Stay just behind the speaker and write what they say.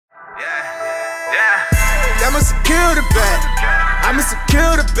I'ma secure the bag. I'ma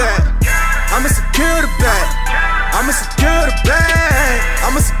secure the bag. I'ma secure the bag. I'ma secure the bag.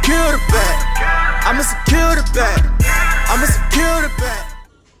 I'ma secure the bag. I'ma secure the bag. I'ma secure the bag.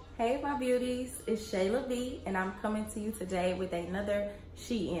 Hey my beauties, it's Shayla B and I'm coming to you today with another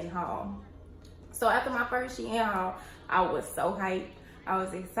Shein haul. So after my first Shein haul, I was so hyped. I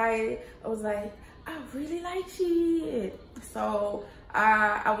was excited. I was like, I really like Shein. So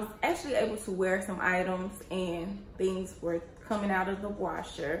I was actually able to wear some items and things were coming out of the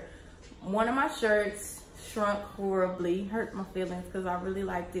washer. One of my shirts shrunk horribly, hurt my feelings because I really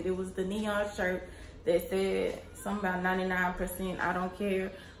liked it. It was the neon shirt that said something about 99%, I don't care,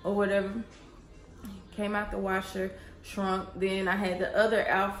 or whatever. Came out the washer, shrunk. Then I had the other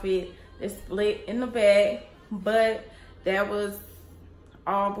outfit that split in the bag, but that was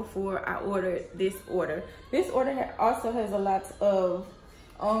all before I ordered this order. This order also has a lot of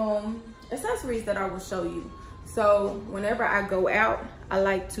accessories that I will show you. So whenever I go out, I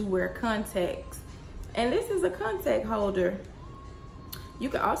like to wear contacts. And this is a contact holder. You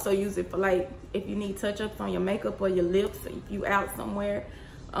can also use it for like if you need touch-ups on your makeup or your lips, if you out somewhere.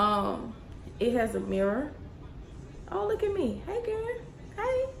 It has a mirror. Oh, look at me. Hey girl.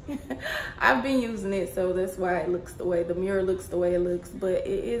 Hey. I've been using it, so that's why it looks the way the mirror looks the way it looks. But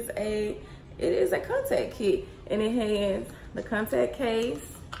it is a contact kit, and it has the contact case.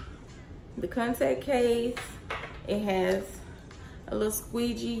 The contact case. It has a little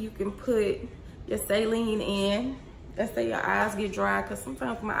squeegee you can put your saline in. Let's say your eyes get dry, because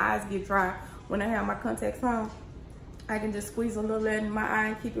sometimes my eyes get dry when I have my contacts on. I can just squeeze a little in my eye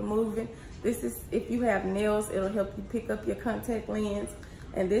and keep it moving. This is, if you have nails, it'll help you pick up your contact lens.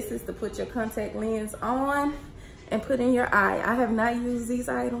 And this is to put your contact lens on and put in your eye. I have not used these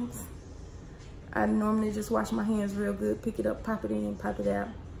items. I normally just wash my hands real good, pick it up, pop it in, pop it out.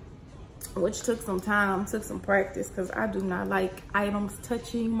 Which took some time, took some practice, because I do not like items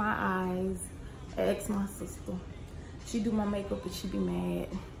touching my eyes. Ask my sister. She do my makeup and she be mad.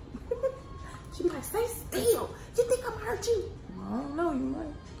 She be like, stay still. You think I'm hurt you? I don't know, you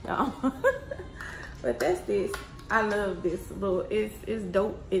might. No. But that's this. I love this little, it's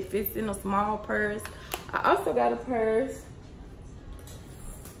dope. It fits in a small purse. I also got a purse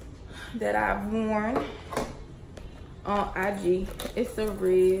that I've worn on IG. It's a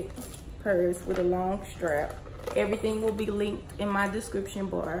red purse with a long strap. Everything will be linked in my description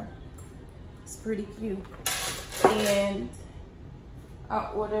bar. It's pretty cute. And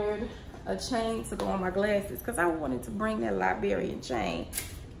I ordered a chain to go on my glasses because I wanted to bring that Liberian chain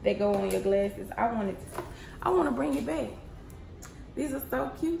that go on your glasses. I want to bring it back. These are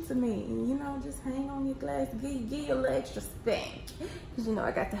so cute to me. And you know, just hang on your glasses, give you a little extra spank. Because you know,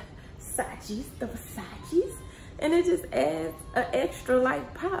 I got the Versace's. And it just adds an extra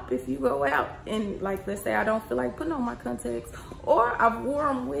like pop if you go out and like, let's say I don't feel like putting on my contacts, or I've worn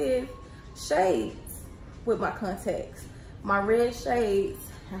them with shades with my contacts. My red shades,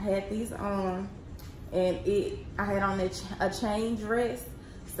 I had these on, and I had on a chain dress,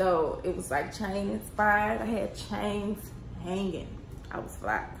 so it was like chain inspired. I had chains hanging. I was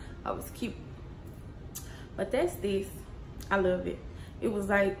fly. I was cute. But that's this. I love it. It was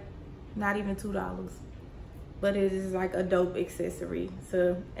like not even $2, but it is like a dope accessory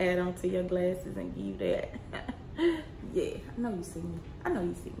to add on to your glasses and give you that. Yeah, I know you see me. I know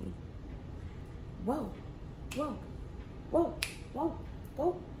you see me. Whoa, whoa, whoa, whoa,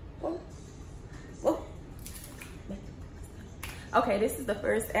 whoa, whoa, whoa. Okay, this is the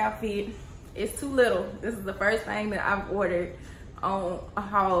first outfit. It's too little. This is the first thing that I've ordered on a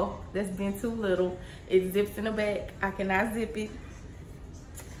haul that's been too little. It zips in the back. I cannot zip it.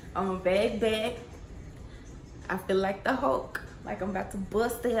 Bag. I feel like the Hulk, like I'm about to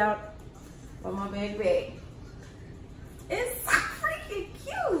bust out on my bag. It's so freaking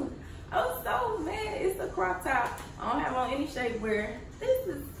cute. Oh, so man, it's a crop top. I don't have on any shapewear. This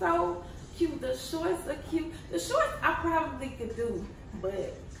is so cute. The shorts are cute. The shorts I probably could do,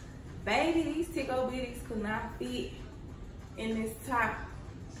 but baby, these tickle bitties could not fit in this top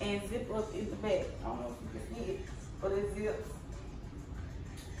and zip up in the back. I don't know if you can see it, but it zips.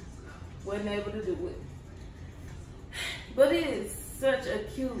 Wasn't able to do it. But it is such a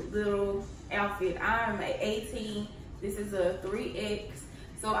cute little outfit. I'm an 18. This is a 3X.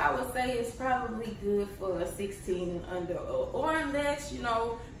 So I would say it's probably good for a 16 and under, or unless, you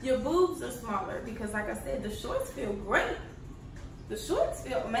know, your boobs are smaller, because like I said, the shorts feel great. The shorts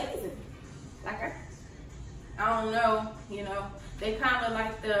feel amazing. Like I don't know, you know, they kind of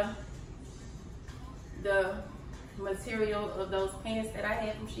like the material of those pants that I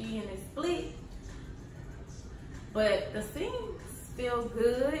had from Shein is split, but the seams feel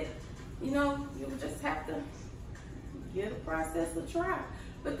good. you know, you just have to give the process a try.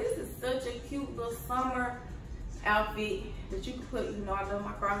 But this is such a cute little summer outfit that you could put, you know, I love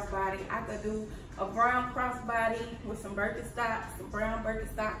my crossbody. I could do a brown crossbody with some Birkenstocks, some brown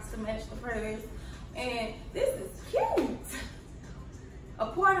Birkenstocks to match the purse. And this is cute. A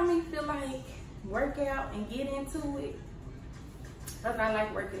part of me feel like work out and get into it. Because I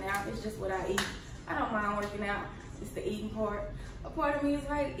like working out. It's just what I eat. I don't mind working out. It's the eating part. A part of me is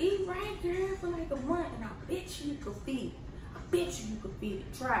like, eat right, girl, for like a month, and I bet you could feed it. I bet you could feed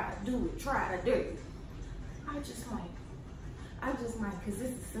it. Try to do it. Try to do it. I just might, because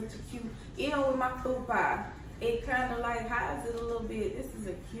this is such a cute, even with my food pie, it kind of like hides it a little bit. This is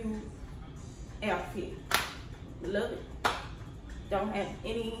a cute outfit. Love it. Don't have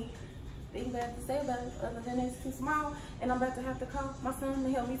anything bad to say about it other than it's too small, and I'm about to have to call my son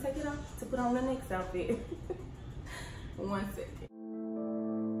to help me take it off to put on the next outfit. 1 second.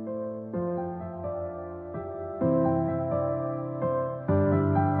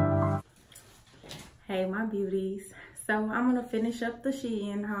 Hey my beauties, so I'm gonna finish up the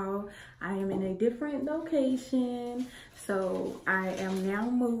Shein haul. I am in a different location, so I am now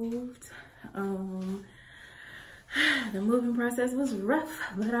moved. The moving process was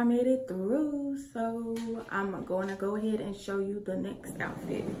rough, but I made it through, so I'm gonna go ahead and show you the next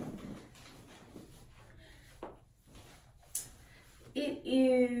outfit. It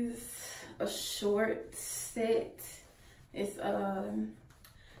is a short set. It's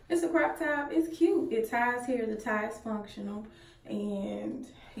a crop top. It's cute. It ties here. The tie is functional, and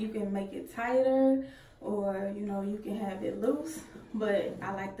you can make it tighter, or you know, you can have it loose, but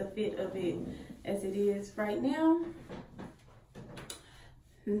I like the fit of it as it is right now.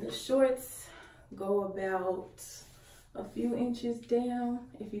 And the shorts go about a few inches down,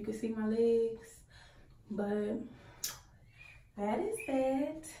 if you can see my legs, but that is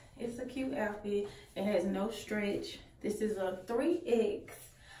that. It's a cute outfit. It has no stretch. This is a 3X.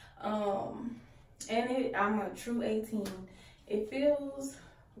 And I'm a true 18. It feels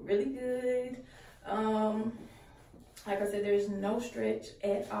really good. Like I said, there's no stretch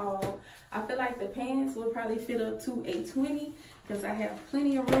at all. I feel like the pants will probably fit up to a 20 because I have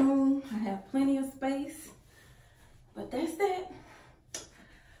plenty of room. I have plenty of space. But that's that.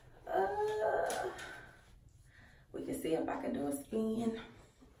 We can see if I can do a spin.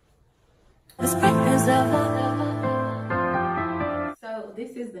 So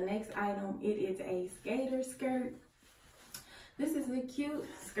this is the next item. It is a skater skirt. This is a cute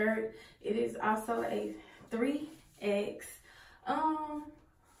skirt. It is also a 3X.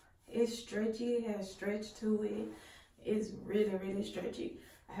 It's stretchy. It has stretch to it. It's really, really stretchy.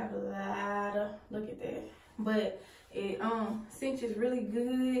 I have a lot of, look at that. But it cinches really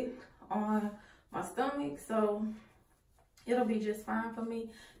good on my stomach, so it'll be just fine for me.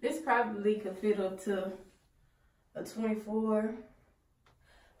 This probably could fit up to a 24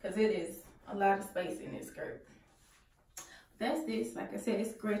 because it is a lot of space in this skirt. That's this. Like I said,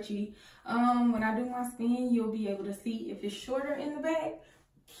 it's stretchy. When I do my spin, you'll be able to see if it's shorter in the back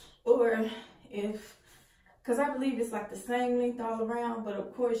or if, because I believe it's like the same length all around, but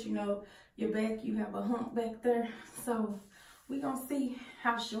of course, you know, your back, you have a hump back there. So we're gonna see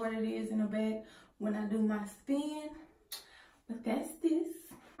how short it is in the back when I do my spin. But that's this.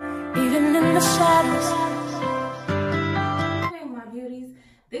 Even in the shadows. Hey my beauties,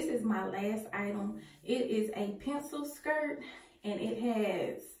 this is my last item. It is a pencil skirt and it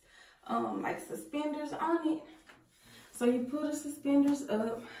has like suspenders on it. So you put the suspenders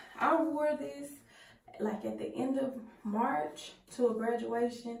up. I wore this like at the end of March to a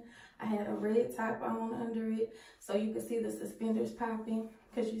graduation. I had a red top on under it so you can see the suspenders popping,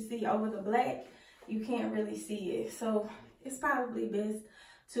 because you see over the black you can't really see it. So it's probably best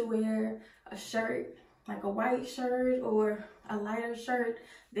to wear a shirt, like a white shirt or a lighter shirt.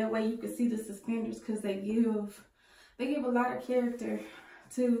 That way you can see the suspenders, because they give a lot of character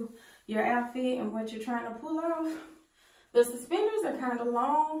to your outfit and what you're trying to pull off. The suspenders are kind of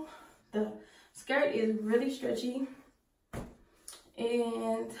long. The skirt is really stretchy.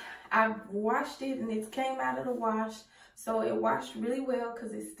 And I washed it and it came out of the wash. So it washed really well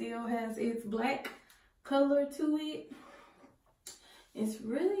because it still has its black color to it. It's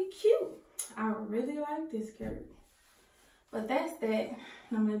really cute. I really like this skirt. But that's that.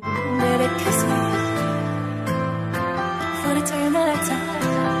 I'm gonna do kiss me.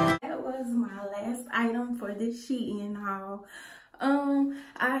 That was my last item for this Shein haul.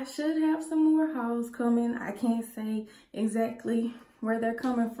 I should have some more hauls coming. I can't say exactly where they're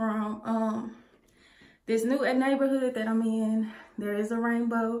coming from. this new neighborhood that I'm in, there is a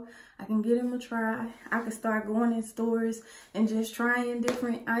rainbow. I can get them a try. I can start going in stores and just trying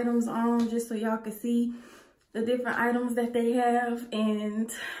different items on just so y'all can see the different items that they have.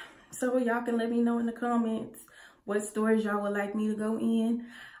 And so y'all can let me know in the comments what stores y'all would like me to go in.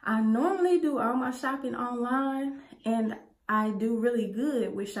 I normally do all my shopping online, and I do really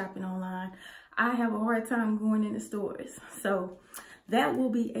good with shopping online. I have a hard time going in the stores. So that will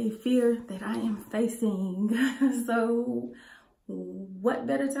be a fear that I am facing. So what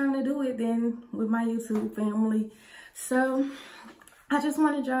better time to do it than with my YouTube family? So I just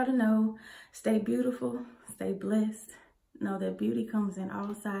wanted y'all to know, stay beautiful, stay blessed. Know that beauty comes in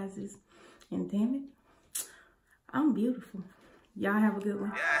all sizes. And damn it, I'm beautiful. Y'all have a good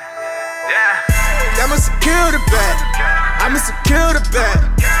one. Yeah. I'ma secure the bag. I'ma secure the bag.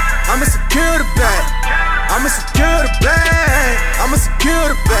 I'ma secure the bag. I'ma secure the bag. I'ma secure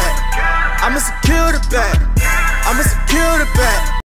the bag. I'ma secure the bag. I'ma secure the bag.